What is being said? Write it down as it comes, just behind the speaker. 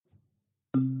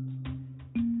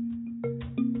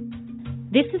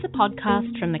This is a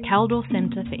podcast from the Kaldor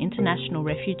Centre for International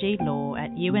Refugee Law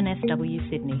at UNSW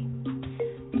Sydney.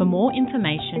 For more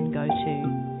information, go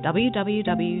to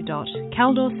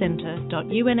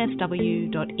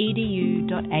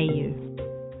www.kaldorcentre.unsw.edu.au.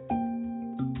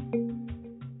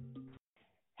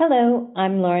 Hello,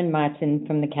 I'm Lauren Martin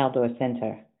from the Kaldor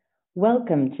Centre.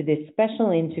 Welcome to this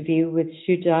special interview with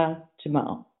Shuja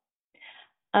Jamal.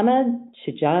 Ahmad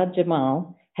Shuja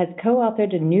Jamal has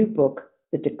co-authored a new book,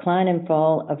 The Decline and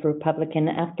Fall of Republican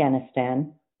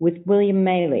Afghanistan, with William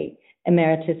Maley,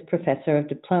 Emeritus Professor of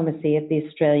Diplomacy at the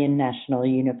Australian National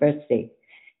University.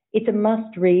 It's a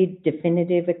must-read,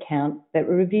 definitive account that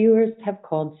reviewers have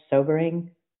called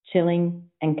sobering, chilling,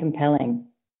 and compelling.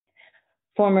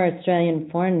 Former Australian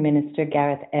Foreign Minister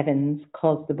Gareth Evans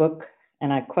calls the book,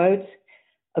 and I quote,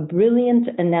 "a brilliant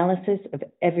analysis of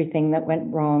everything that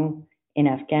went wrong in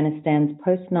Afghanistan's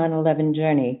post-9/11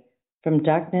 journey, from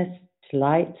darkness to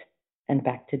light and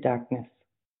back to darkness."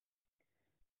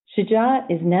 Shuja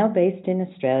is now based in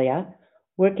Australia,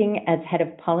 working as Head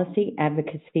of Policy,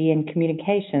 Advocacy and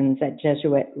Communications at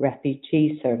Jesuit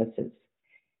Refugee Services.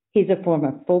 He's a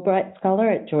former Fulbright Scholar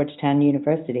at Georgetown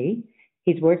University.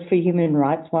 He's worked for Human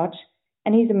Rights Watch,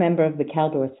 and he's a member of the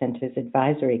Kaldor Centre's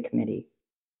Advisory Committee.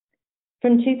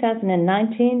 From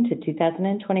 2019 to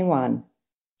 2021,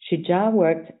 Shuja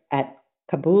worked at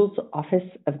Kabul's Office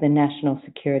of the National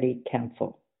Security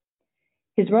Council.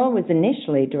 His role was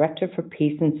initially Director for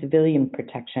Peace and Civilian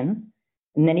Protection,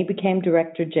 and then he became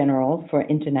Director General for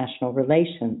International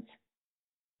Relations.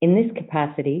 In this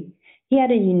capacity, he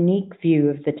had a unique view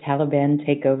of the Taliban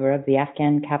takeover of the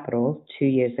Afghan capital 2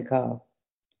 years ago.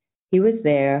 He was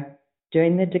there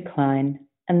during the decline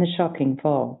and the shocking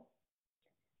fall.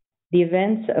 The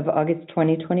events of August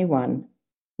 2021,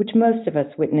 which most of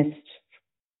us witnessed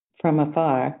from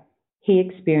afar, he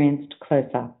experienced close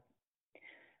up.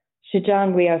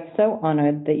 Shuja, we are so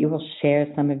honored that you will share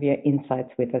some of your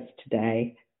insights with us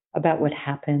today about what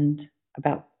happened,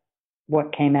 about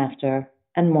what came after,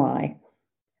 and why.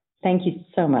 Thank you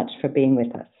so much for being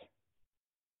with us.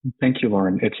 Thank you,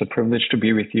 Lauren. It's a privilege to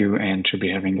be with you and to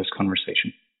be having this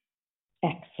conversation.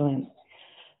 Excellent.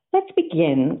 Let's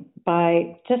begin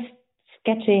by just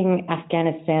sketching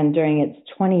Afghanistan during its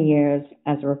 20 years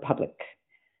as a republic.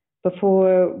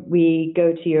 Before we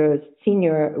go to your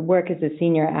senior work as a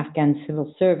senior Afghan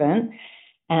civil servant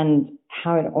and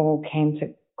how it all came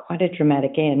to quite a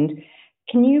dramatic end,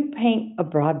 can you paint a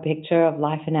broad picture of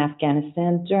life in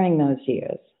Afghanistan during those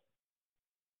years?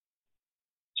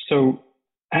 So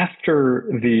after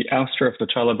the ouster of the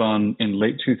Taliban in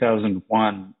late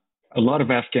 2001, a lot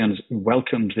of Afghans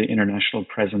welcomed the international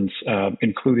presence,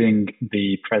 including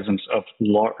the presence of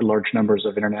large numbers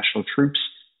of international troops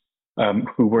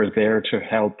who were there to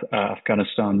help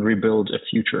Afghanistan rebuild a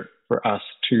future for us,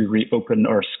 to reopen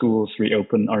our schools,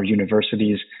 reopen our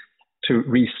universities, to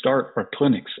restart our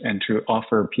clinics, and to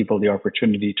offer people the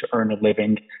opportunity to earn a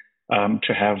living,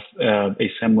 to have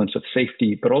a semblance of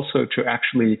safety, but also to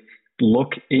actually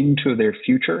look into their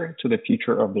future, to the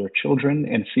future of their children,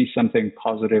 and see something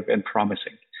positive and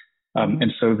promising.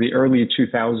 And so the early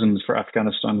 2000s for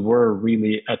Afghanistan were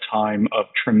really a time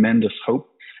of tremendous hope,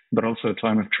 but also a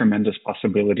time of tremendous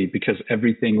possibility, because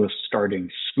everything was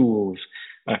starting: schools,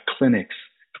 clinics,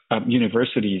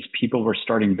 universities, people were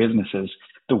starting businesses.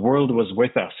 The world was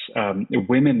with us.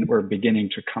 Women were beginning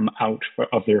to come out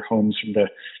of their homes from the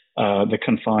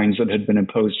confines that had been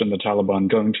imposed on the Taliban,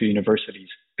 going to universities,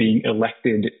 being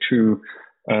elected to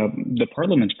the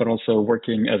parliament, but also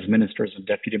working as ministers and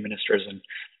deputy ministers and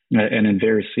in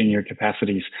various senior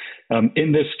capacities.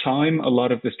 In this time, a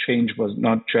lot of this change was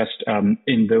not just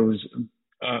in those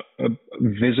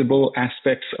visible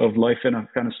aspects of life in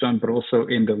Afghanistan, but also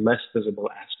in the less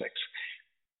visible aspects.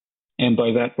 And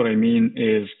by that, what I mean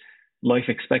is life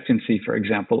expectancy, for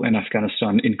example, in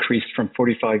Afghanistan increased from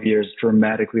 45 years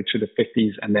dramatically to the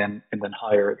 50s and then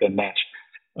higher than that.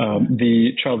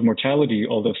 The child mortality,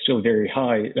 although still very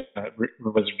high,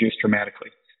 was reduced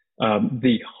dramatically.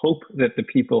 The hope that the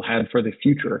people had for the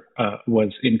future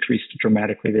was increased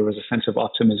dramatically. There was a sense of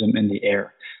optimism in the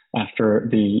air after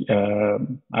the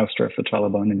ouster of the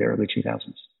Taliban in the early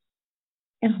 2000s.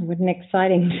 Oh, what an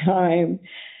exciting time.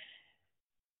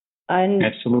 And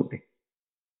absolutely.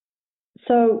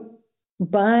 So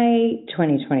by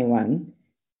 2021,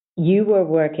 you were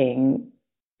working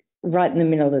right in the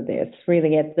middle of this,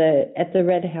 really at the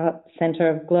Red Hat Center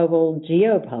of Global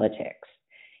Geopolitics.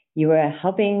 You were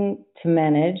helping to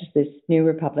manage this new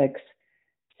republic's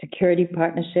security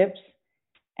partnerships,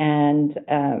 and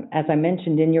as I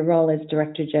mentioned, in your role as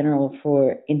Director General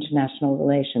for International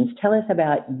Relations. Tell us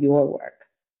about your work.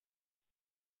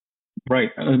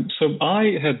 Right. So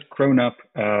I had grown up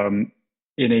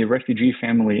in a refugee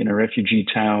family in a refugee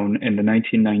town in the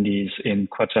 1990s in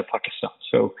Quetta, Pakistan.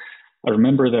 So I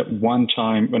remember that one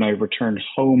time when I returned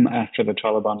home after the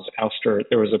Taliban's ouster,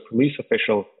 there was a police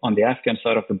official on the Afghan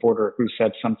side of the border who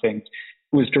said something,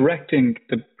 who was directing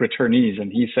the returnees,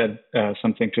 and he said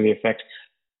something to the effect,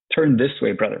 "Turn this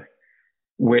way, brother,"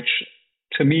 which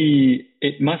to me,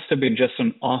 it must have been just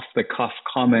an off the cuff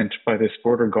comment by this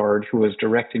border guard who was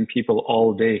directing people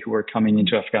all day who were coming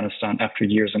into Afghanistan after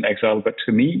years in exile. But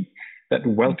to me, that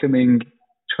welcoming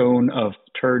tone of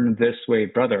 "turn this way,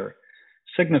 brother"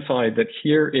 signified that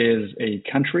here is a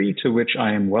country to which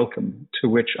I am welcome, to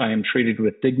which I am treated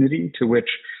with dignity, to which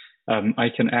I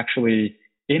can actually,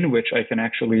 in which I can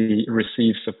actually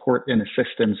receive support and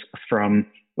assistance from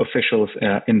officials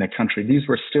in the country. These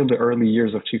were still the early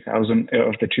years of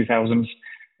the 2000s,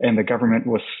 and the government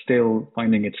was still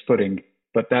finding its footing.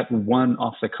 But that one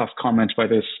off-the-cuff comment by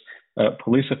this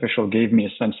police official gave me a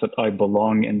sense that I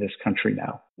belong in this country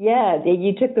now. Yeah,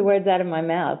 you took the words out of my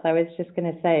mouth. I was just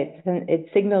going to say it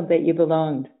signaled that you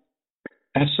belonged.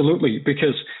 Absolutely,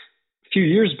 because a few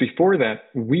years before that,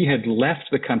 we had left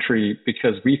the country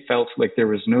because we felt like there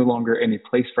was no longer any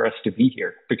place for us to be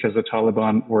here, because the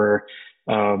Taliban were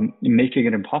making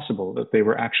it impossible, that they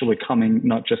were actually coming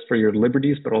not just for your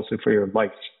liberties, but also for your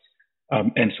life.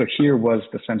 And so here was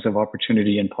the sense of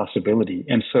opportunity and possibility.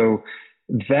 And so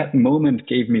that moment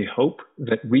gave me hope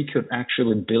that we could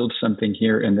actually build something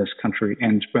here in this country.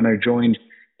 And when I joined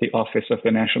the Office of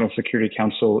the National Security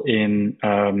Council in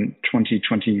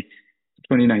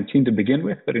 2019 to begin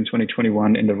with, but in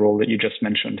 2021 in the role that you just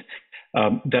mentioned,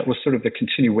 that was sort of the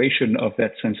continuation of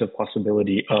that sense of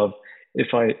possibility of,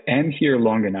 if I am here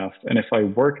long enough and if I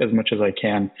work as much as I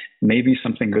can, maybe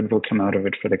something good will come out of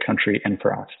it for the country and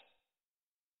for us.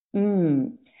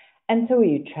 And so were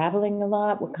you traveling a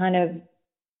lot? What kind of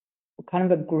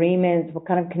agreements, what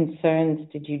kind of concerns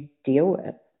did you deal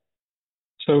with?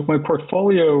 So my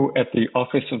portfolio at the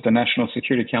Office of the National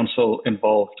Security Council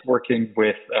involved working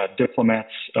with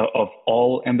diplomats of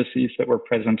all embassies that were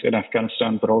present in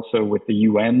Afghanistan, but also with the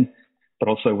UN, but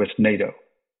also with NATO.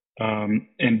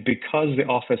 And because the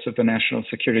Office of the National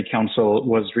Security Council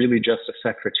was really just a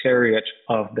secretariat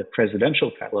of the presidential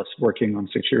palace working on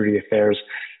security affairs,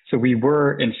 so we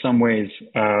were in some ways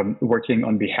working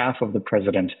on behalf of the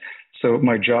president. So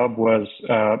my job was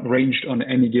ranged on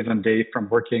any given day from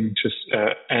working to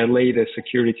allay the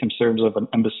security concerns of an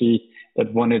embassy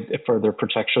that wanted further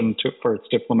protection for its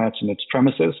diplomats and its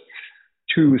premises,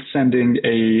 to sending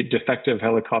a defective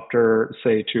helicopter,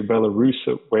 say, to Belarus,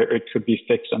 where it could be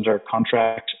fixed under a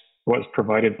contract was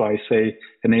provided by, say,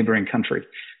 a neighboring country,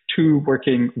 to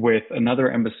working with another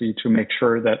embassy to make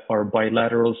sure that our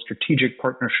bilateral strategic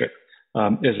partnership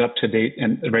is up to date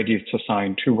and ready to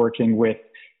sign, to working with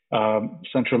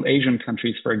Central Asian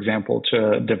countries, for example,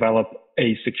 to develop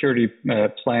a security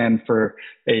plan for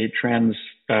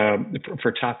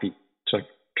for TAPI, so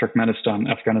Turkmenistan,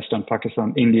 Afghanistan,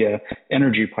 Pakistan, India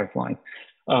energy pipeline.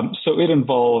 So it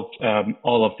involved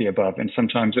all of the above. And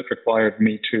sometimes it required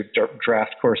me to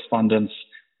draft correspondence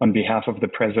on behalf of the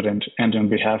president and on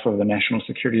behalf of the National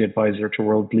Security Advisor to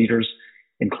world leaders,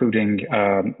 including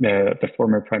the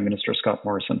former Prime Minister Scott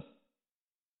Morrison.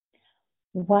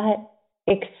 What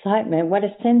excitement, what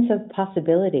a sense of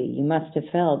possibility you must have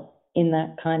felt in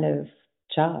that kind of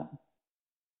job.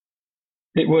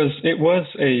 It was a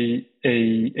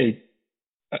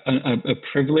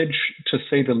privilege, to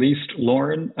say the least,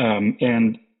 Lauren.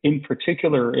 And in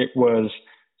particular, it was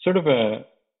sort of a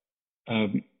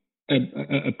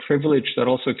privilege that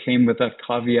also came with that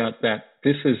caveat that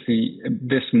this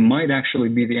might actually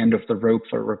be the end of the road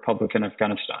for a republic in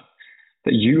Afghanistan.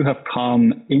 That you have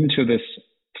come into this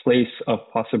place of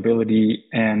possibility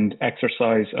and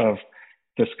exercise of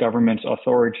this government's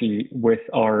authority with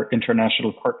our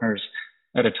international partners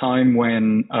at a time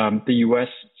when the U.S.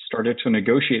 started to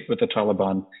negotiate with the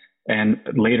Taliban, and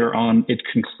later on it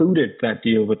concluded that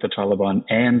deal with the Taliban.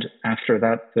 And after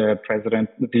that, the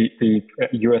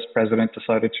U.S. president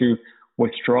decided to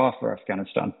withdraw for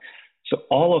Afghanistan. So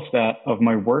all of that, of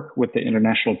my work with the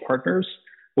international partners,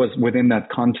 was within that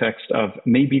context of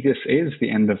maybe this is the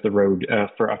end of the road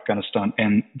for Afghanistan,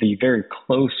 and the very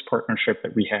close partnership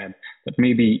that we had, that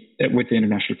maybe with the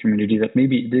international community, that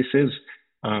maybe this is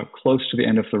close to the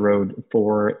end of the road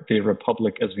for the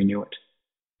republic as we knew it.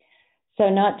 So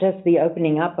not just the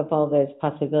opening up of all those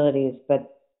possibilities,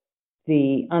 but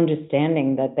the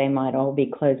understanding that they might all be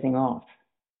closing off.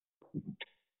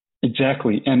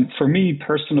 Exactly. And for me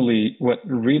personally, what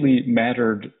really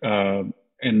mattered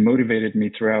and motivated me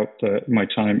throughout my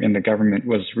time in the government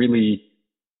was really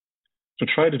to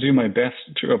try to do my best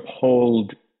to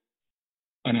uphold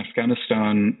an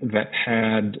Afghanistan that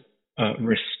had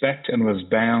respect and was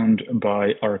bound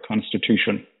by our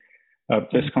constitution.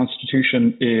 This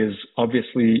constitution is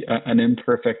obviously an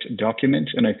imperfect document,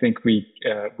 and I think we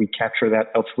capture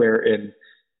that elsewhere in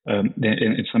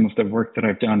some of the work that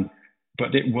I've done.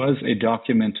 But it was a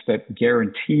document that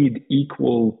guaranteed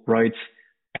equal rights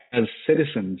as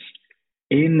citizens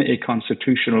in a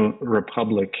constitutional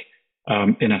republic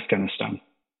in Afghanistan,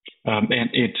 and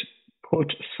it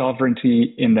put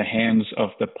sovereignty in the hands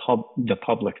of the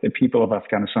public, the people of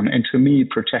Afghanistan. And to me,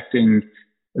 protecting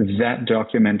that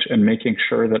document and making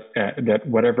sure that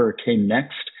whatever came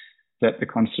next, that the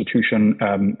Constitution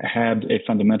had a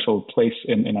fundamental place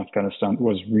in Afghanistan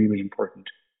was really important.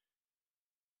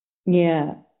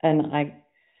 Yeah, and I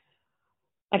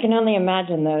can only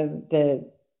imagine the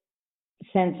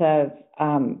sense of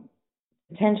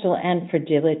potential and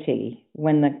fragility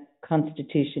when the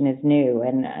Constitution is new,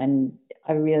 and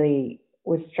I really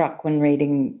was struck when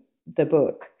reading the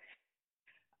book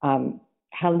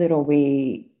how little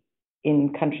we,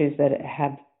 in countries that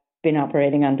have been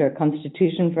operating under a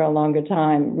constitution for a longer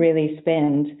time, really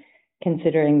spend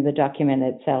considering the document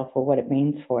itself or what it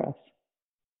means for us.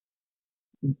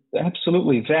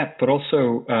 Absolutely that, but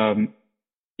also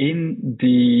in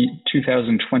the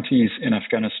 2020s in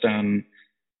Afghanistan,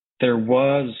 there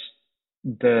was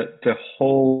the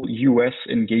whole U.S.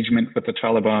 engagement with the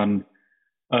Taliban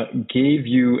gave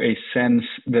you a sense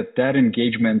that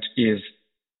engagement is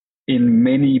in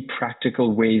many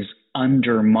practical ways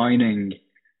undermining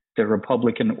the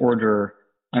Republican order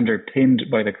underpinned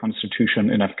by the Constitution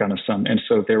in Afghanistan. And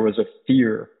so there was a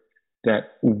fear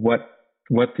that what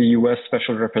the U.S.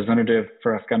 Special Representative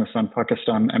for Afghanistan,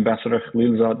 Pakistan, Ambassador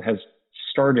Khalilzad has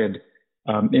started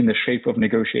in the shape of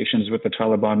negotiations with the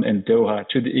Taliban in Doha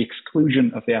to the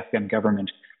exclusion of the Afghan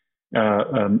government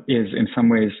is in some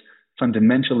ways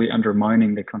fundamentally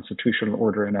undermining the constitutional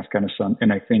order in Afghanistan.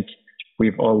 And I think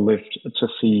we've all lived to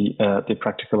see the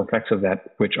practical effects of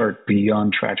that, which are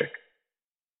beyond tragic.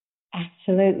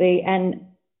 Absolutely. And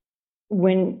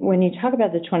when you talk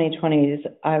about the 2020s,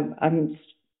 I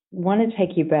want to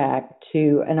take you back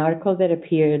to an article that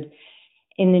appeared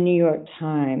in the New York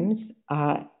Times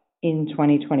in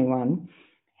 2021.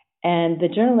 And the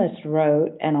journalist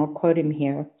wrote, and I'll quote him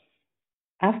here,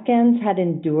 "Afghans had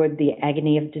endured the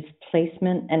agony of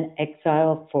displacement and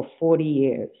exile for 40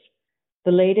 years.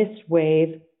 The latest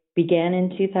wave began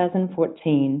in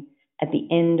 2014 at the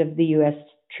end of the U.S.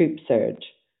 troop surge,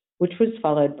 which was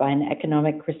followed by an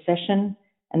economic recession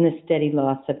and the steady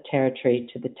loss of territory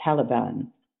to the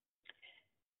Taliban,"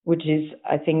 which is,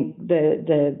 I think,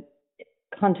 the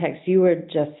context you were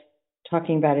just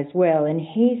talking about as well. And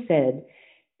he said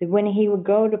that when he would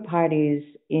go to parties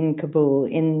in Kabul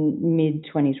in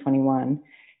mid-2021,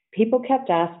 people kept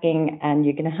asking, and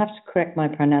you're going to have to correct my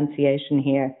pronunciation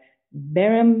here,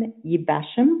 Berem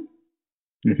Yibashim?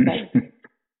 Berem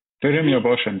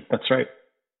Yibashim, that's right.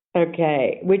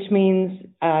 Okay, which means,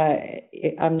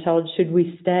 I'm told, should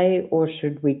we stay or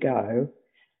should we go?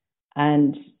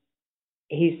 And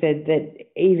he said that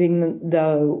even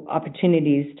though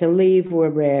opportunities to leave were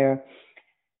rare,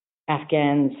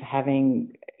 Afghans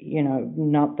having,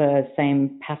 not the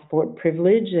same passport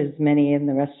privilege as many in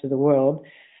the rest of the world,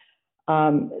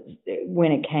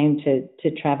 when it came to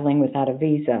traveling without a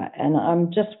visa. And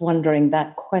I'm just wondering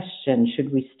that question,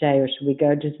 should we stay or should we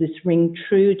go? Does this ring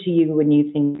true to you when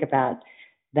you think about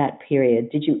that period?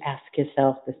 Did you ask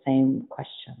yourself the same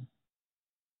question?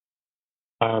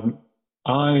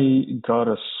 I got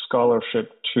a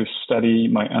scholarship to study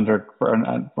my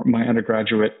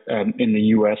undergraduate in the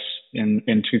U.S.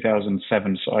 in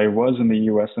 2007. So I was in the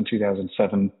U.S. in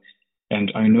 2007,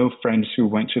 and I know friends who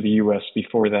went to the U.S.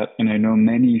 before that, and I know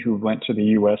many who went to the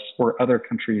U.S. or other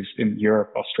countries in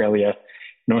Europe, Australia,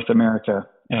 North America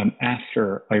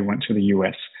after I went to the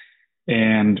U.S.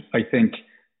 And I think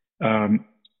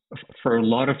for a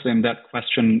lot of them, that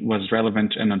question was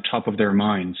relevant and on top of their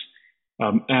minds.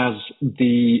 As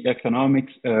the economic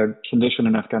condition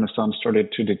in Afghanistan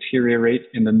started to deteriorate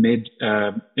in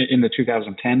the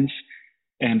 2010s,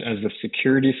 and as the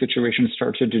security situation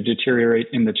started to deteriorate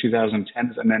in the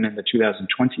 2010s and then in the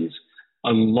 2020s,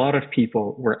 a lot of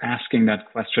people were asking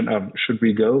that question of should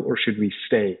we go or should we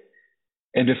stay?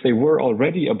 And if they were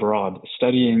already abroad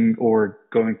studying or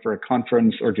going for a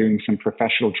conference or doing some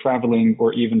professional traveling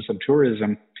or even some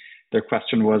tourism, their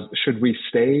question was, should we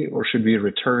stay or should we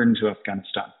return to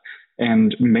Afghanistan?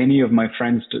 And many of my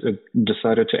friends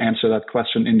decided to answer that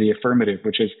question in the affirmative,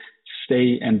 which is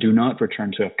stay and do not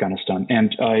return to Afghanistan.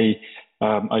 And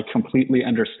I completely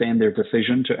understand their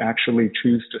decision to actually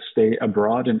choose to stay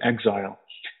abroad in exile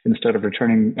instead of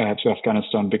returning to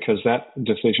Afghanistan, because that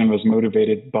decision was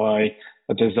motivated by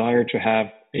a desire to have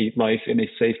a life in a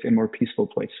safe and more peaceful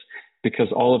place, because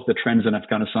all of the trends in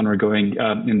Afghanistan are going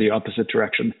in the opposite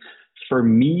direction. For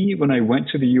me, when I went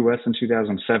to the US in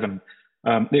 2007,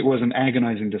 it was an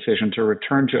agonizing decision to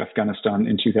return to Afghanistan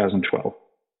in 2012.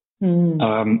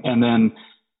 And then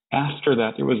after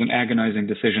that, it was an agonizing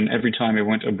decision every time I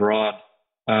went abroad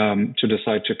to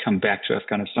decide to come back to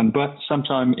Afghanistan. But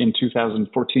sometime in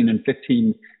 2014 and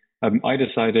 15, I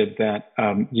decided that,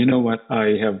 you know what,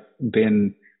 I have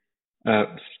been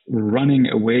running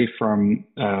away from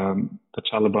the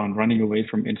Taliban, running away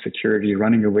from insecurity,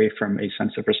 running away from a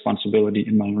sense of responsibility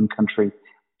in my own country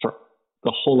for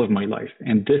the whole of my life.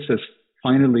 And this is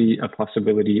finally a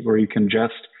possibility where you can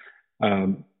just,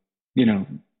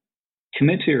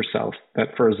 commit to yourself that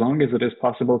for as long as it is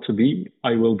possible to be,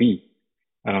 I will be.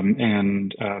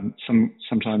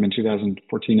 Sometime in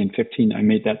 2014 and 15, I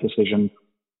made that decision,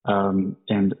 and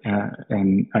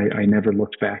I never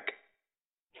looked back.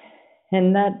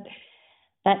 And that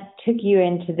took you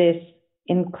into this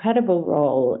incredible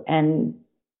role, and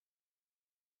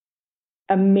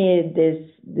amid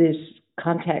this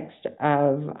context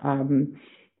of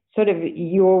sort of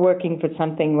you're working for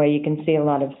something where you can see a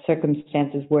lot of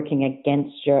circumstances working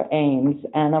against your aims.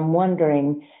 And I'm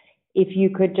wondering if you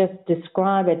could just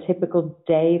describe a typical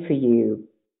day for you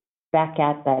back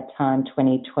at that time,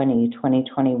 2020,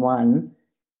 2021.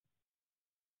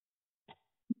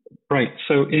 Right.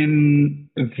 So in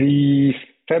the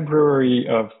February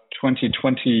of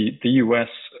 2020, the U.S.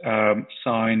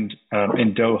 signed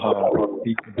in Doha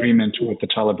the agreement with the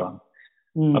Taliban,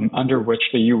 under which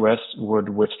the U.S. would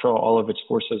withdraw all of its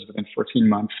forces within 14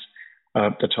 months.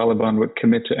 The Taliban would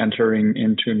commit to entering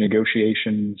into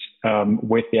negotiations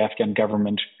with the Afghan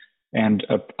government, and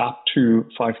up to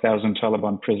 5,000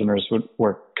 Taliban prisoners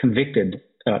were convicted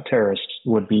terrorists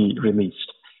would be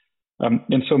released.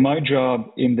 And so my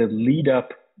job in the lead up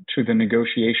to the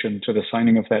negotiation, to the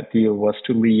signing of that deal, was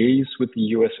to liaise with the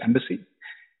U.S. Embassy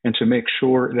and to make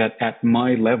sure that at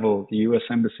my level, the U.S.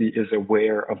 Embassy is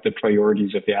aware of the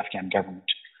priorities of the Afghan government,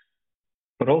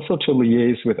 but also to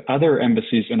liaise with other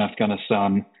embassies in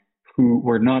Afghanistan who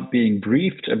were not being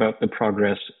briefed about the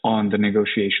progress on the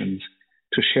negotiations,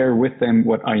 to share with them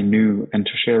what I knew and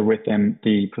to share with them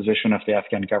the position of the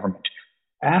Afghan government.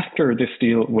 After this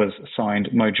deal was signed,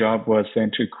 my job was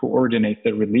then to coordinate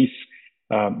the release,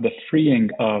 the freeing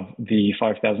of the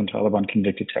 5,000 Taliban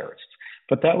convicted terrorists.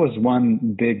 But that was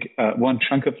one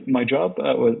chunk of my job.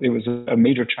 It was a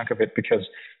major chunk of it because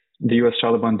the U.S.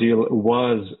 Taliban deal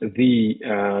was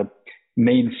the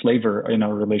main flavor in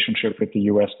our relationship with the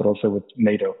U.S., but also with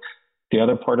NATO. The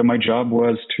other part of my job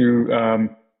was to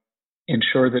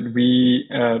ensure that we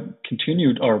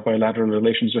continued our bilateral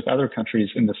relations with other countries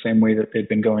in the same way that they'd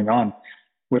been going on,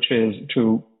 which is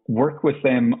to work with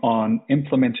them on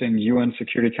implementing UN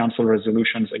Security Council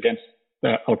resolutions against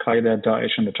Al-Qaeda,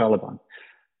 Daesh, and the Taliban,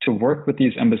 to work with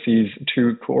these embassies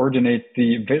to coordinate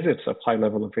the visits of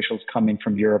high-level officials coming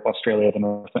from Europe, Australia,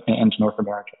 and North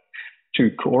America, to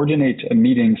coordinate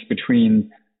meetings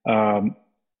between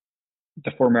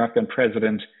the former Afghan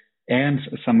president and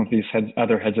some of these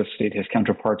other heads of state, his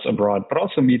counterparts abroad, but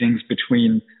also meetings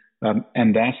between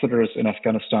ambassadors in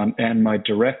Afghanistan and my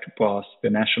direct boss, the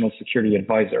National Security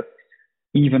Advisor,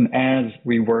 even as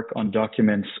we work on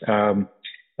documents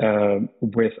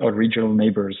with our regional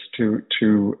neighbors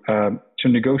to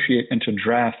negotiate and to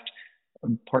draft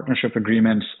partnership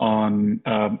agreements on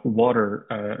water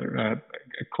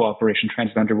cooperation,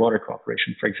 transboundary water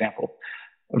cooperation, for example,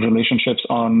 relationships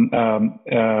on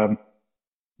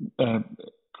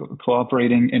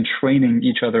cooperating and training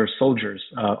each other's soldiers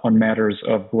on matters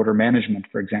of border management,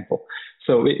 for example.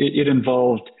 So it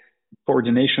involved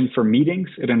coordination for meetings.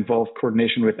 It involved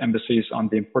coordination with embassies on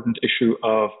the important issue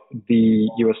of the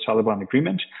U.S. Taliban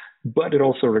agreement, but it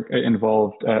also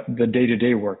involved the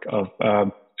day-to-day work of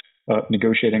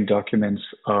negotiating documents,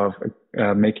 of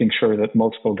making sure that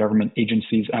multiple government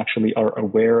agencies actually are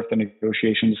aware of the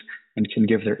negotiations and can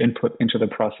give their input into the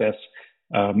process,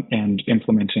 and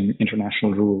implementing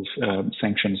international rules,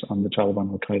 sanctions on the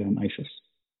Taliban, Al-Qaeda, and ISIS.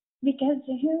 Because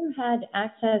who had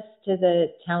access to the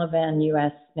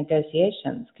Taliban-U.S.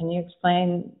 negotiations? Can you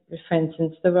explain, for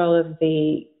instance, the role of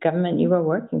the government you were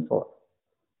working for?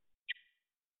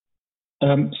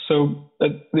 So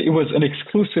it was an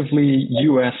exclusively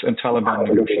U.S. and Taliban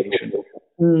negotiation.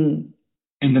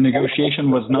 And the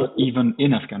negotiation was not even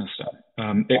in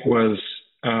Afghanistan. It was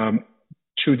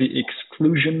to the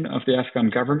exclusion of the Afghan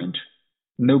government.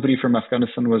 Nobody from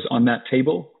Afghanistan was on that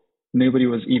table. Nobody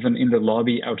was even in the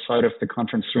lobby outside of the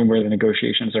conference room where the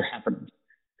negotiations are happening.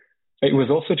 It was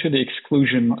also to the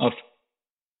exclusion of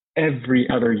every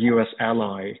other U.S.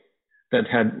 ally that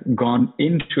had gone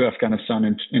into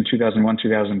Afghanistan in 2001,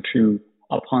 2002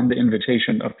 upon the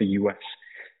invitation of the U.S.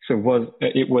 So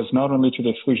it was not only to the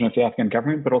exclusion of the Afghan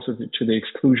government, but also to the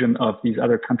exclusion of these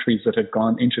other countries that had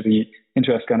gone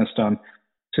into Afghanistan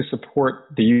to support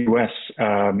the U.S.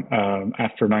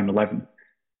 After 9/11,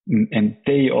 and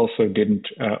they also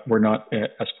were not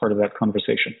as part of that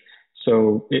conversation.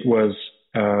 So it was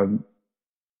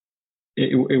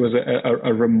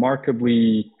a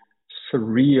remarkably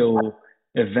surreal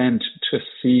event to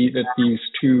see that these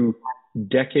two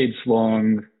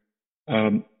decades-long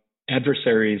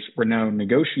adversaries were now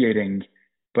negotiating,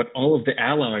 but all of the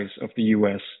allies of the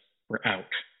U.S. were out.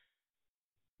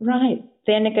 Right.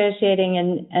 They're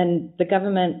negotiating, and the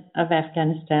government of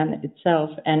Afghanistan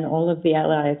itself and all of the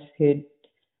allies who'd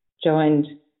joined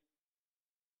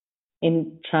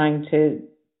in trying to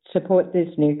support this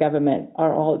new government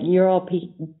you're all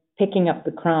picking up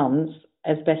the crumbs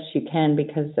as best you can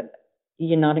because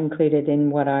you're not included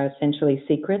in what are essentially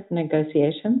secret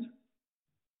negotiations.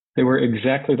 That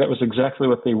was exactly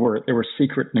what they were. They were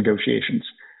secret negotiations.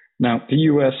 Now, the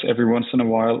U.S. every once in a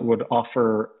while would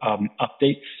offer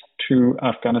updates to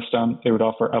Afghanistan. They would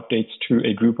offer updates to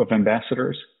a group of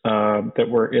ambassadors that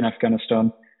were in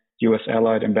Afghanistan, U.S.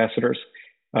 allied ambassadors,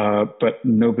 but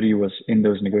nobody was in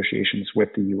those negotiations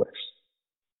with the U.S.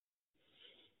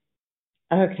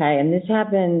 Okay, and this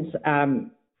happens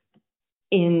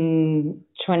in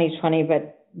 2020,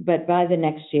 but by the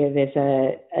next year, there's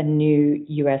a new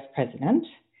U.S. president.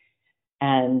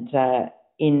 And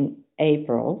in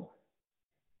April,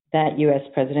 that U.S.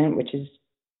 president, which is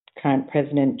current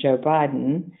President Joe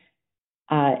Biden,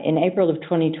 in April of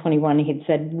 2021, he'd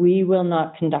said, "We will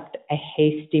not conduct a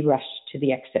hasty rush to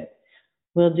the exit.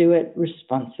 We'll do it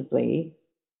responsibly,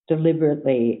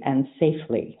 deliberately, and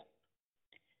safely."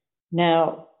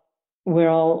 Now, we're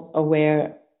all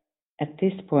aware at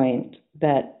this point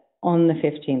that on the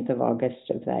 15th of August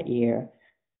of that year,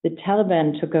 the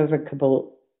Taliban took over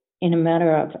Kabul in a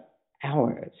matter of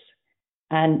hours.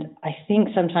 And I think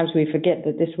sometimes we forget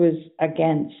that this was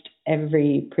against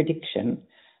every prediction.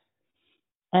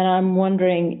 And I'm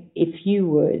wondering if you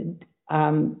would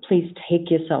please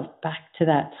take yourself back to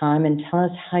that time and tell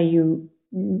us how you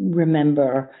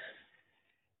remember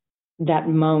that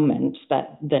moment,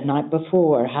 that the night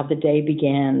before, how the day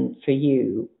began for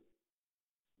you.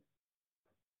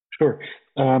 Sure.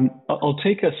 I'll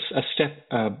take a step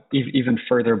even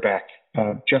further back,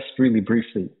 just really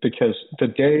briefly, because the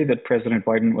day that President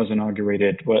Biden was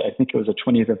inaugurated, well, I think it was the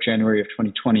 20th of January of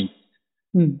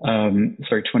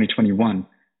 2021.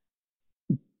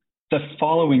 The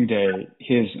following day,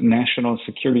 his national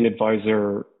security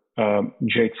advisor,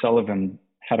 Jake Sullivan,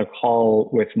 had a call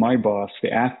with my boss,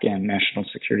 the Afghan national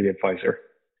security advisor.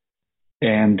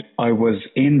 And I was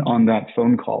in on that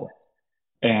phone call.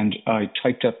 And I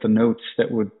typed up the notes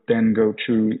that would then go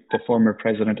to the former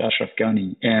President Ashraf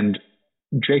Ghani. And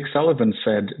Jake Sullivan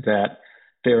said that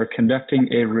they are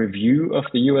conducting a review of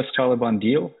the U.S. Taliban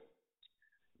deal,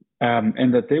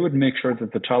 and that they would make sure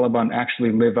that the Taliban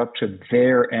actually live up to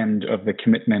their end of the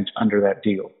commitment under that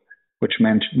deal, which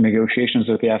meant negotiations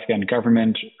with the Afghan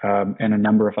government and a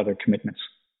number of other commitments.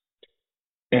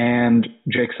 And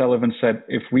Jake Sullivan said,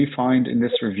 if we find in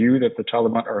this review that the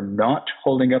Taliban are not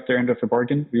holding up their end of the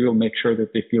bargain, we will make sure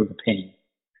that they feel the pain.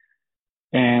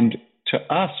 And to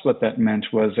us, what that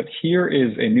meant was that here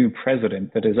is a new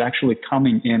president that is actually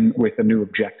coming in with a new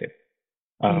objective,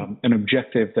 an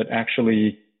objective that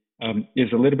actually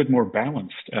is a little bit more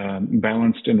balanced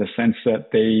in the sense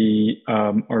that they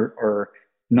are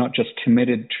not just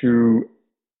committed to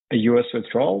a U.S.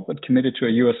 withdrawal, but committed to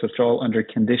a U.S. withdrawal under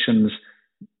conditions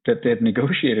that they had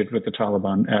negotiated with the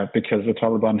Taliban, because the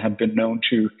Taliban had been known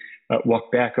to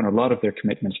walk back on a lot of their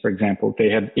commitments. For example, they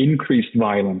had increased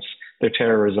violence, their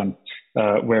terrorism,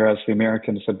 whereas the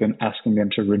Americans had been asking them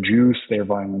to reduce their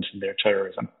violence and their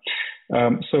terrorism.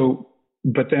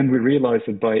 But then we realized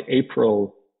that by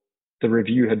April, the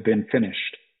review had been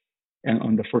finished. And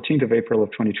on the 14th of April of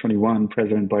 2021,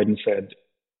 President Biden said,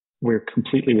 we're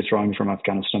completely withdrawing from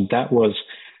Afghanistan. That was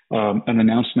an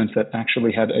announcement that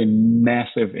actually had a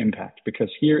massive impact,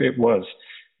 because here it was,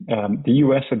 the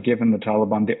U.S. had given the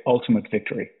Taliban the ultimate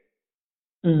victory,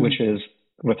 which is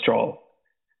withdrawal,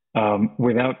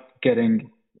 without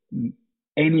getting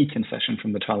any concession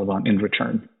from the Taliban in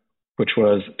return, which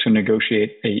was to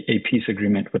negotiate a peace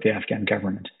agreement with the Afghan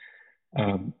government.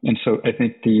 And so I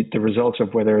think the results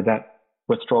of whether that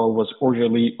withdrawal was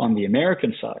orderly on the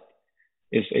American side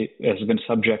has been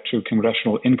subject to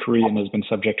congressional inquiry and has been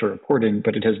subject to reporting,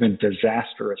 but it has been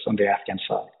disastrous on the Afghan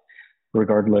side,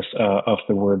 regardless of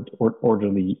the word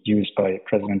orderly used by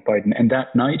President Biden. And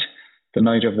that night, the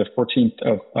night of the 14th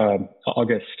of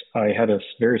August, I had a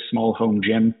very small home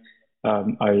gym.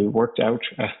 I worked out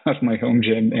at my home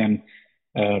gym and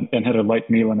had a light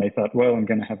meal. And I thought, well, I'm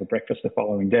going to have a breakfast the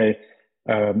following day.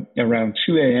 Around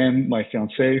 2 a.m., my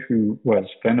fiance, who was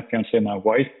then a fiance, my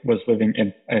wife, was living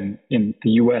in the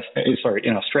U.S.,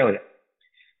 in Australia.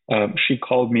 She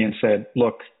called me and said,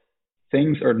 look,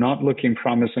 things are not looking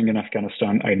promising in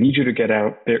Afghanistan. I need you to get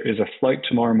out. There is a flight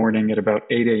tomorrow morning at about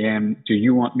 8 a.m. Do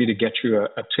you want me to get you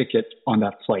a ticket on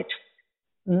that flight?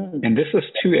 And this is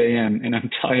 2 a.m. and I'm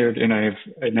tired and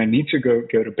I need to go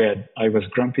to bed. I was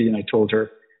grumpy and I told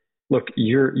her, look,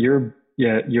 you're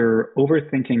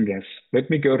overthinking this. Let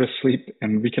me go to sleep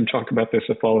and we can talk about this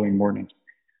the following morning.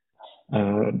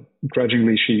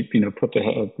 Grudgingly, she, put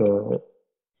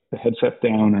the headset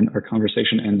down and our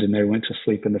conversation ended and I went to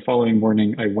sleep. And the following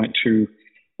morning, I went to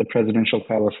the presidential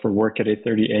palace for work at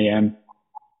 8:30 a.m.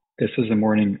 This is the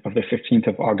morning of the 15th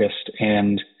of August.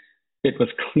 And it was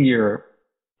clear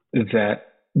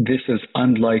that this is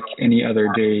unlike any other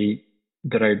day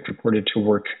that I reported to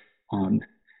work on,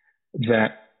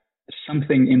 that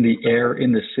something in the air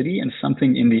in the city and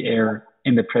something in the air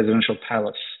in the presidential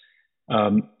palace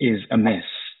is amiss.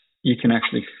 You can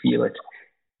actually feel it.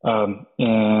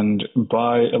 And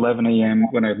by 11 a.m.,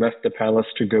 when I left the palace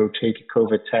to go take a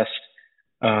COVID test,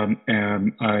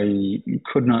 I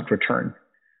could not return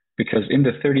because in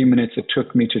the 30 minutes it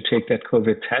took me to take that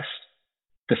COVID test,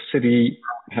 the city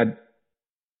had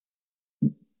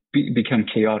become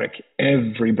chaotic.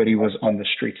 Everybody was on the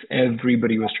streets.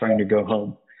 Everybody was trying to go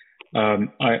home.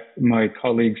 My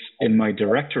colleagues in my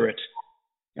directorate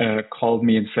called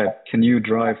me and said, can you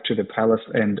drive to the palace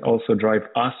and also drive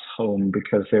us home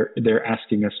because they're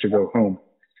asking us to go home.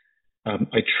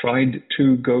 I tried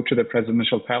to go to the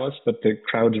presidential palace, but the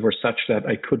crowds were such that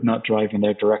I could not drive in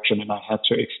their direction and I had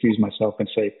to excuse myself and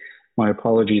say, my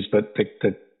apologies, but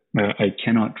I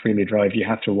cannot really drive. You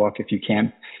have to walk if you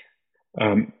can.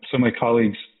 So my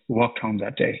colleagues walked home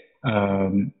that day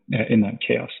in that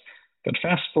chaos. But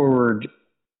fast forward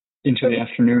into the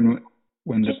afternoon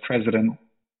when the president...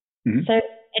 Mm-hmm. So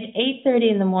at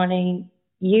 8:30 in the morning,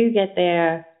 you get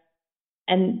there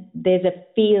and there's a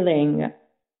feeling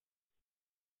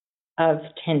of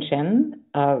tension,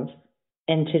 of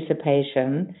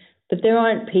anticipation, but there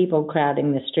aren't people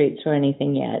crowding the streets or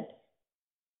anything yet.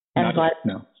 And by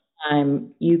the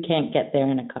time, you can't get there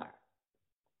in a car.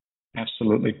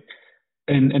 Absolutely.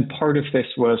 And part of this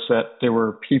was that there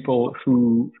were people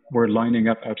who were lining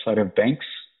up outside of banks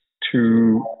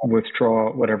to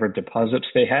withdraw whatever deposits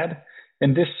they had.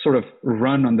 And this sort of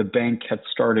run on the bank had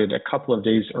started a couple of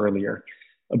days earlier.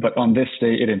 But on this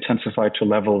day, it intensified to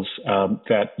levels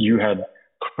that you had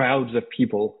crowds of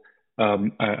people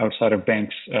outside of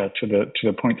banks to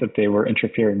the point that they were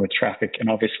interfering with traffic. And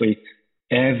obviously,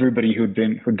 everybody who'd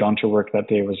gone to work that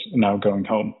day was now going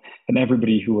home, and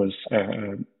everybody who was,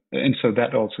 and so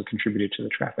that also contributed to the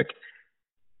traffic.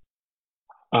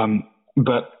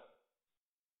 But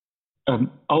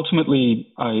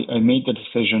ultimately, I made the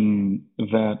decision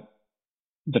that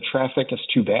the traffic is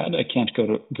too bad. I can't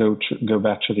go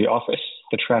back to the office.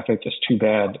 The traffic is too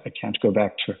bad. I can't go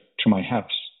back to my house.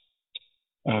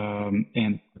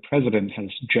 And the president has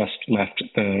just left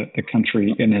the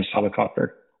country in his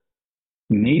helicopter.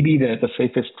 Maybe the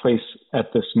safest place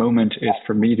at this moment is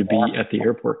for me to be at the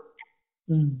airport.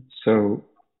 So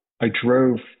I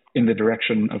drove in the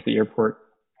direction of the airport.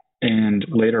 And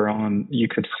later on, you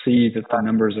could see that the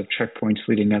numbers of checkpoints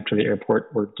leading up to the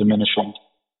airport were diminishing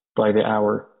by the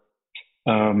hour.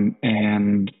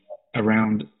 And as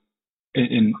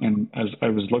I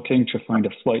was looking to find a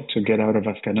flight to get out of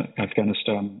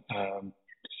Afghanistan,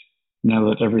 now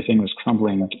that everything was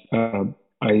crumbling,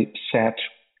 I sat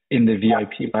in the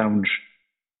VIP lounge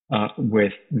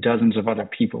with dozens of other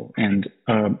people, and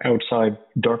outside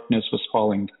darkness was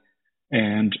falling,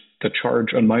 and the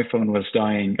charge on my phone was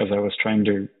dying as I was trying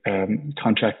to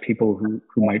contact people who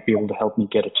might be able to help me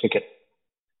get a ticket.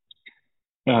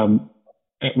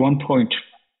 At one point,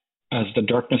 as the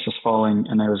darkness was falling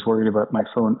and I was worried about my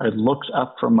phone, I looked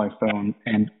up from my phone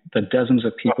and the dozens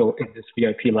of people in this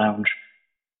VIP lounge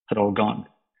had all gone.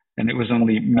 And it was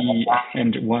only me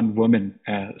and one woman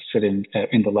sitting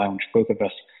in the lounge, both of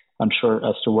us unsure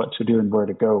as to what to do and where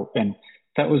to go. And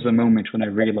that was the moment when I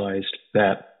realized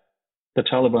that the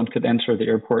Taliban could enter the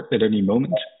airport at any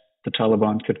moment. The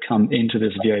Taliban could come into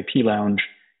this VIP lounge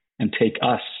and take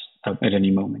us at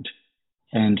any moment.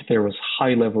 And there was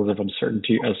high levels of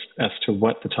uncertainty as to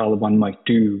what the Taliban might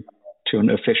do to an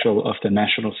official of the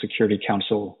National Security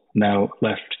Council now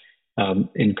left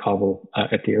in Kabul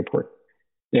at the airport.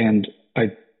 And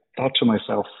I thought to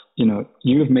myself,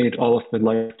 you've made all of the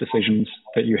life decisions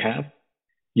that you have.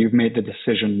 You've made the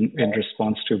decision in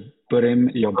response to Burim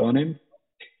Yogonim,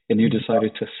 and you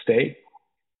decided to stay.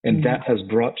 And that has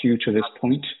brought you to this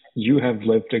point. You have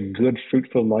lived a good,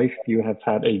 fruitful life. You have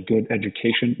had a good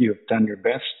education. You have done your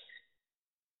best.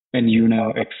 And you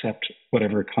now accept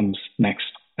whatever comes next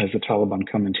as the Taliban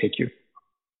come and take you.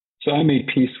 So I made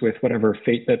peace with whatever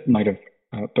fate that might have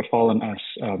befallen us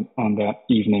on that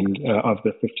evening of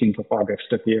the 15th of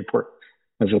August at the airport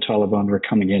as the Taliban were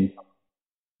coming in.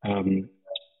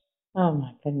 Oh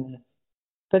my goodness.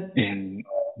 But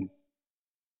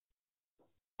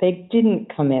they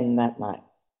didn't come in that night.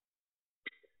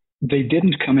 They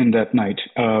didn't come in that night.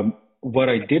 What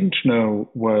I didn't know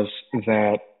was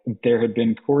that there had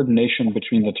been coordination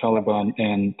between the Taliban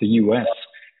and the US,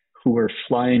 who were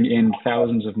flying in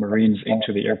thousands of Marines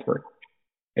into the airport.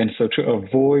 And so to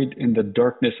avoid in the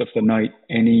darkness of the night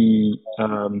any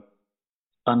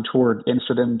untoward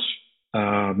incident,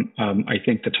 I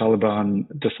think the Taliban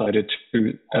decided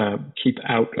to keep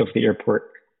out of the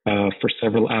airport for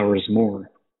several hours more.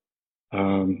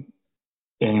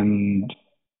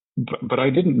 But I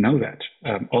didn't know that.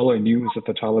 All I knew was that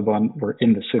the Taliban were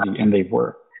in the city, and they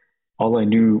were. All I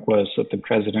knew was that the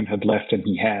president had left, and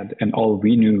he had, and all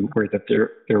we knew were that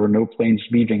there were no planes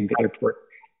leaving the airport,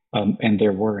 and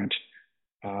there weren't.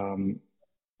 And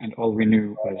all we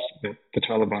knew was that the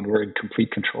Taliban were in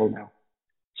complete control now.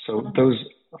 So those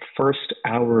first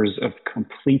hours of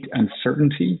complete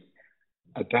uncertainty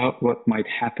about what might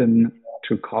happen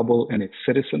to Kabul and its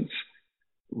citizens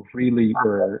really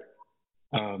were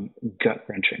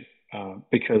gut-wrenching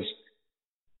because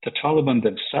the Taliban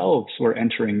themselves were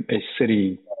entering a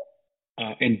city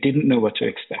and didn't know what to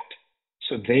expect.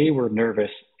 So they were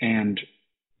nervous and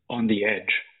on the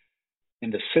edge.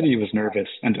 And the city was nervous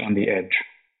and on the edge.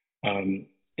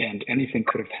 And anything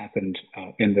could have happened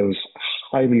in those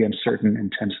highly uncertain,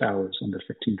 intense hours on the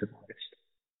 15th of August.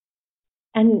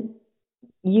 And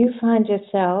you find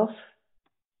yourself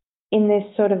in this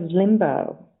sort of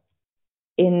limbo,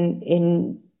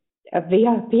 in a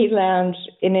VIP lounge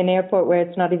in an airport where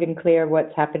it's not even clear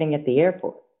what's happening at the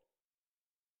airport.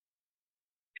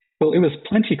 Well, it was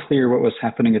plenty clear what was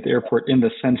happening at the airport in the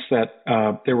sense that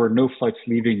there were no flights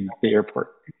leaving the airport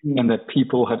and that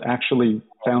people had actually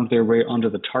found their way onto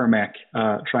the tarmac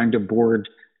trying to board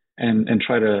and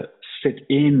try to sit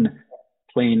in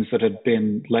planes that had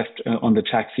been left on the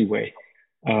taxiway.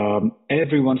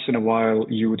 Every once in a while,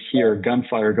 you would hear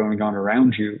gunfire going on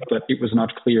around you, but it was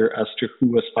not clear as to who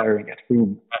was firing at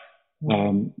whom.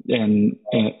 And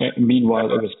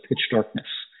meanwhile, it was pitch darkness.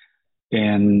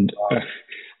 And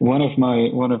one of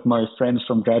my friends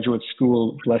from graduate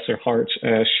school, bless her heart,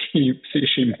 she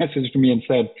messaged me and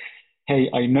said, "Hey,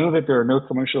 I know that there are no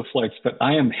commercial flights, but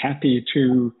I am happy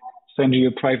to send you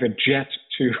a private jet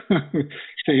to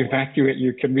to evacuate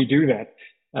you. Can we do that?"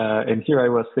 And here I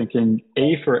was thinking,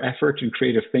 A, for effort and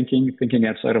creative thinking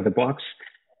outside of the box,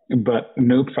 but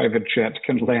no private jet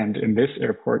can land in this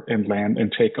airport and land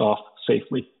and take off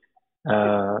safely.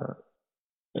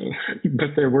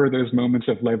 But there were those moments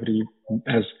of levity,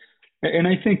 and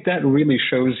I think that really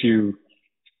shows you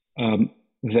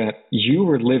that you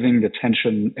were living the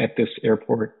tension at this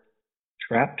airport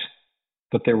trapped,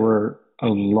 but there were a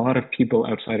lot of people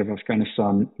outside of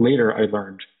Afghanistan, later I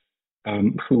learned,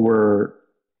 who were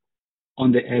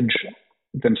on the edge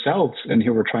themselves and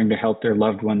who were trying to help their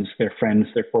loved ones, their friends,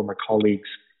 their former colleagues,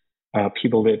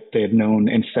 people that they had known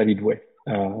and studied with.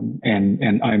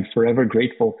 And I'm forever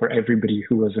grateful for everybody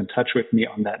who was in touch with me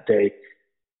on that day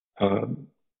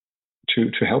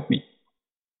to help me.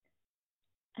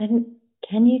 And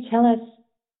can you tell us,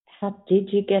 how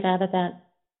did you get out of that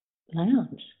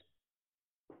lounge?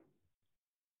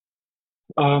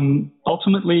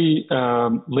 Ultimately,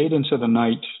 late into the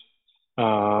night,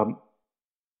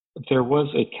 there was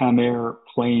a Camair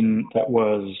plane that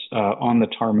was on the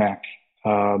tarmac.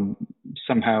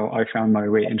 Somehow I found my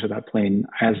way into that plane,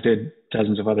 as did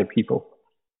dozens of other people.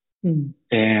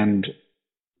 And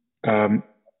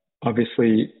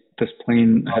obviously, this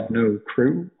plane had no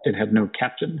crew. It had no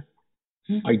captain.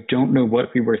 I don't know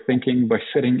what we were thinking by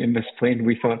sitting in this plane.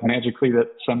 We thought magically that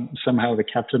somehow the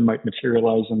captain might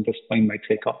materialize and this plane might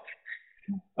take off.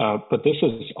 But this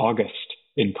is August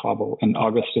in Kabul, and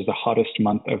August is the hottest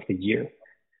month of the year.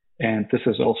 And this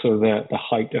is also the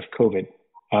height of COVID.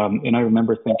 And I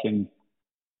remember thinking,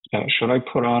 should I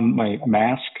put on my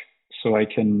mask so I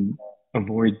can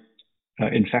avoid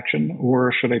infection,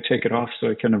 or should I take it off so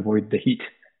I can avoid the heat?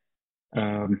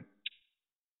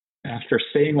 After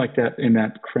staying like that in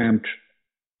that cramped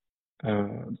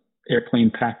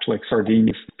airplane packed like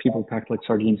sardines, people packed like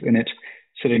sardines in it,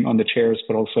 sitting on the chairs,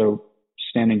 but also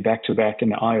standing back to back in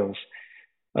the aisles,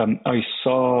 I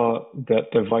saw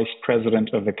that the vice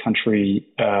president of the country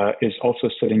is also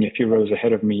sitting a few rows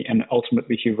ahead of me, and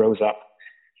ultimately he rose up.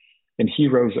 And he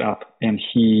rose up and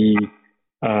he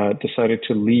decided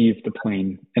to leave the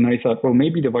plane. And I thought, well,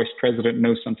 maybe the vice president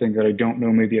knows something that I don't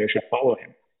know. Maybe I should follow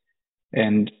him.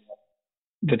 And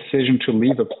the decision to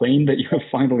leave a plane that you have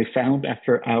finally found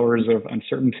after hours of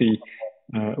uncertainty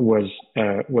was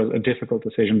a difficult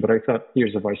decision. But I thought,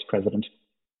 here's the vice president.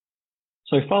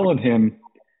 So I followed him.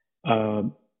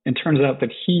 And turns out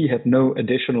that he had no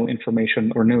additional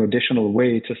information or no additional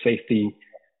way to safety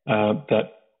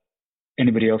that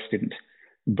anybody else didn't.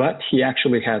 But he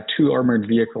actually had two armored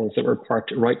vehicles that were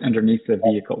parked right underneath the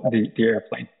vehicle, the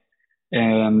airplane.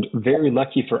 And very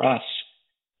lucky for us,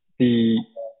 his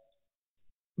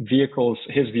vehicles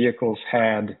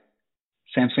had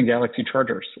Samsung Galaxy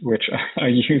chargers, which I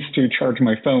used to charge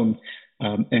my phone,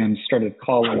 and started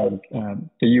calling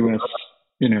the U.S.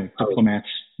 Diplomats,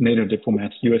 NATO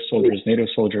diplomats, U.S. soldiers, NATO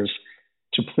soldiers,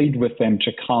 to plead with them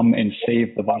to come and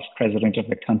save the vice president of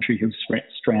the country who's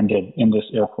stranded in this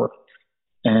airport.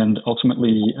 And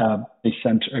ultimately, they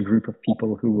sent a group of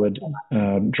people who would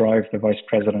drive the vice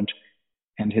president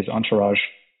and his entourage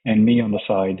and me on the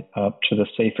side to the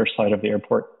safer side of the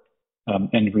airport.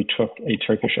 And we took a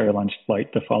Turkish Airlines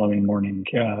flight the following morning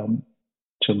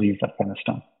to leave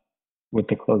Afghanistan with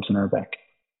the clothes in our bag.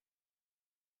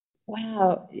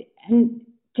 Wow. And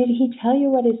did he tell you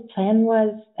what his plan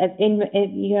was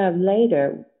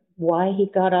later, why he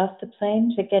got off the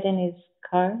plane to get in his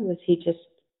car? Was he just...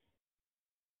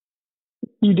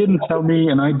 He didn't tell me,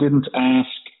 and I didn't ask,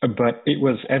 but it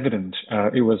was evident.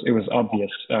 It was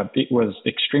obvious. It was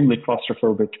extremely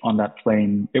claustrophobic on that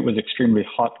plane. It was extremely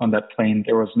hot on that plane.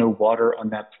 There was no water on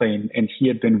that plane, and he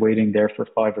had been waiting there for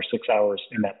 5 or 6 hours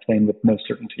in that plane with no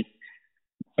certainty.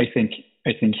 I think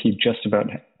he just about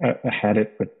had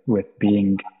it with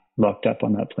being locked up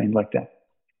on that plane like that.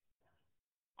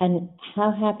 And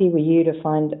how happy were you to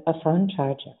find a phone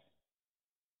charger?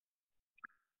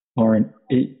 Lauren,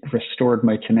 it restored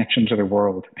my connection to the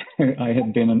world. I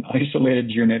had been an isolated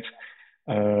unit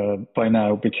by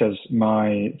now because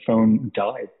my phone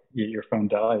died. Your phone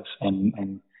dies,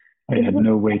 and I had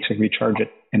no way to recharge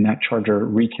it. And that charger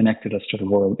reconnected us to the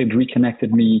world. It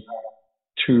reconnected me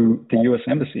to the U.S.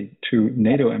 Embassy, to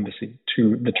NATO Embassy,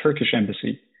 to the Turkish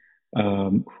Embassy,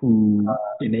 who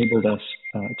enabled us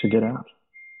to get out.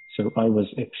 So I was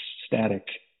ecstatic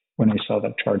when I saw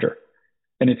that charger.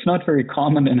 And it's not very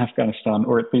common in Afghanistan,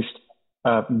 or at least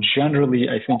generally,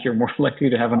 I think you're more likely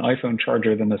to have an iPhone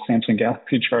charger than a Samsung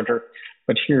Galaxy charger.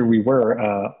 But here we were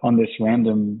on this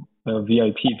random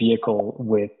VIP vehicle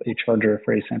with a charger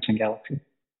for a Samsung Galaxy.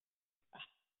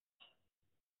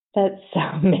 That's so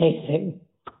amazing.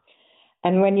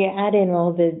 And when you add in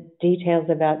all the details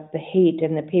about the heat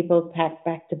and the people packed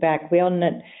back to back, we all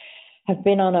have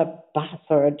been on a bus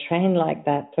or a train like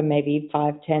that for maybe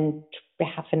 5, 10,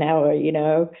 half an hour,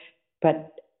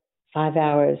 but 5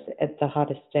 hours at the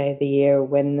hottest day of the year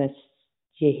when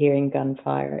you're hearing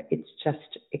gunfire, it's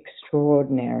just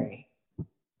extraordinary.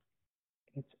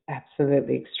 It's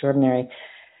absolutely extraordinary.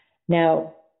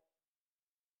 Now,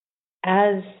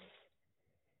 as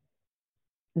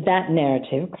that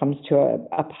narrative comes to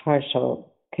a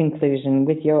partial conclusion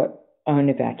with your own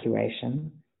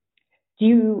evacuation, do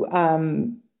you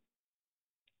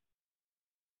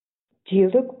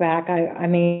look back?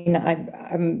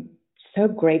 I'm so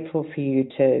grateful for you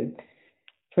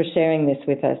for sharing this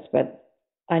with us, but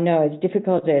I know as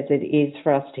difficult as it is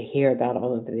for us to hear about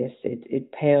all of this, it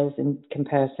pales in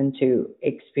comparison to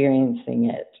experiencing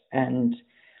it. And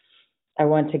I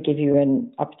want to give you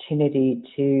an opportunity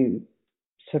to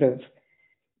sort of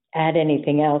add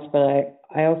anything else, but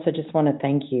I also just want to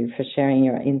thank you for sharing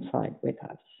your insight with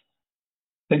us.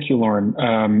 Thank you, Lauren.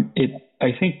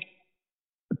 I think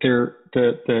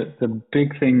the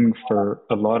big thing for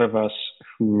a lot of us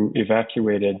who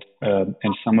evacuated,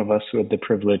 and some of us who had the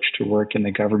privilege to work in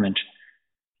the government,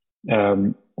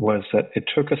 was that it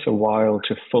took us a while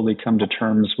to fully come to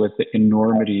terms with the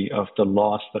enormity of the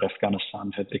loss that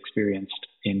Afghanistan had experienced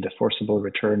in the forcible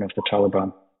return of the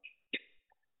Taliban.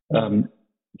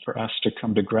 For us to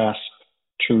come to grasp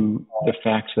to the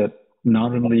fact that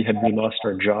not only had we lost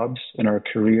our jobs and our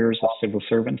careers as civil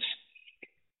servants,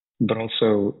 but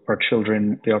also our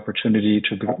children the opportunity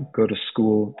to go to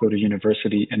school, go to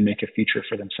university, and make a future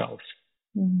for themselves.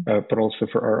 but also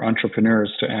for our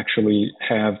entrepreneurs to actually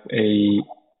have a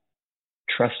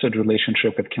trusted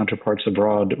relationship with counterparts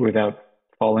abroad without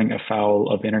falling afoul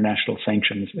of international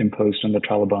sanctions imposed on the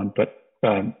Taliban, but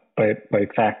by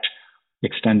fact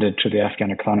extended to the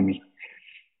Afghan economy.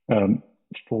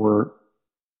 For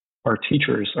our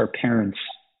teachers, our parents,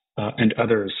 and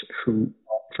others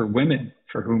for women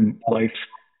for whom life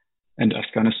in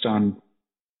Afghanistan,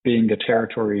 being a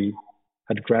territory,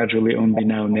 had gradually only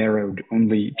now narrowed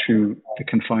only to the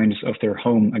confines of their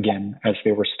home again, as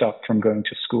they were stopped from going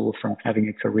to school, from having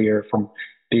a career, from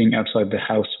being outside the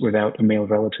house without a male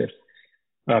relative.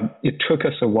 It took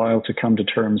us a while to come to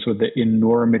terms with the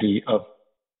enormity of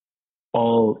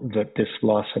all that this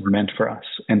loss had meant for us.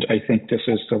 And I think this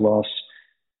is the loss,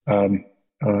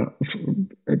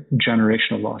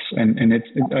 generational loss. And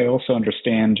I also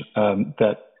understand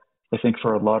that I think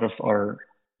for a lot of our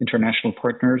international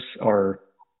partners, our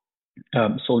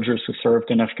soldiers who served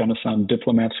in Afghanistan,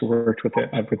 diplomats who worked with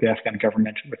the Afghan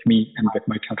government, with me and with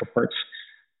my counterparts,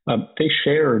 they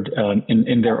shared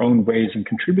in their own ways and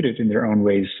contributed in their own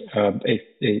ways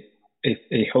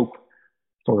a hope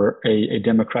for a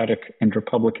democratic and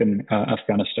republican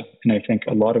Afghanistan. And I think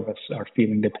a lot of us are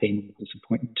feeling the pain and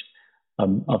disappointment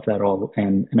of that all.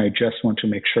 And I just want to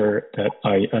make sure that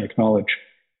I acknowledge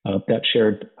that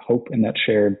shared hope and that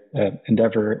shared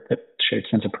endeavor, that shared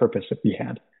sense of purpose that we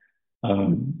had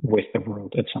with the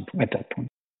world at that point.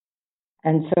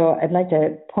 And so I'd like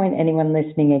to point anyone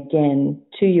listening again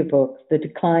to your book, The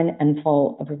Decline and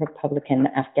Fall of a Republican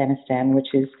Afghanistan,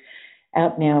 which is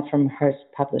out now from Hearst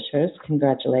Publishers.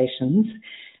 Congratulations.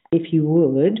 If you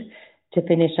would, to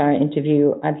finish our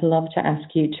interview, I'd love to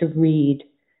ask you to read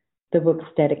the book's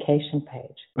dedication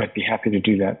page. I'd be happy to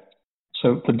do that.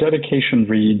 So the dedication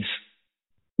reads,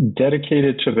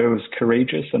 "Dedicated to those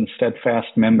courageous and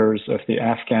steadfast members of the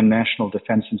Afghan National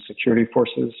Defense and Security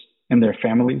Forces and their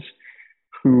families,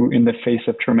 who in the face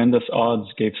of tremendous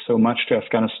odds gave so much to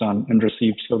Afghanistan and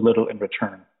received so little in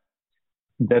return.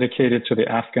 Dedicated to the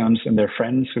Afghans and their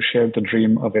friends who shared the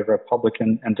dream of a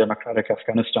republican and democratic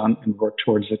Afghanistan and worked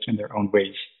towards it in their own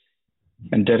ways.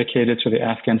 And dedicated to the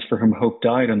Afghans for whom hope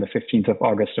died on the 15th of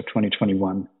August of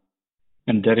 2021.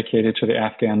 And dedicated to the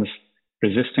Afghans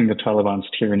resisting the Taliban's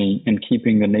tyranny and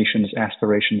keeping the nation's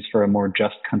aspirations for a more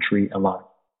just country alive."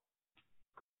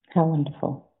 How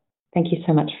wonderful. Thank you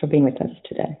so much for being with us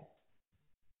today.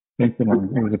 Thank you,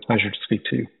 Norman. It was a pleasure to speak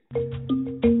to you.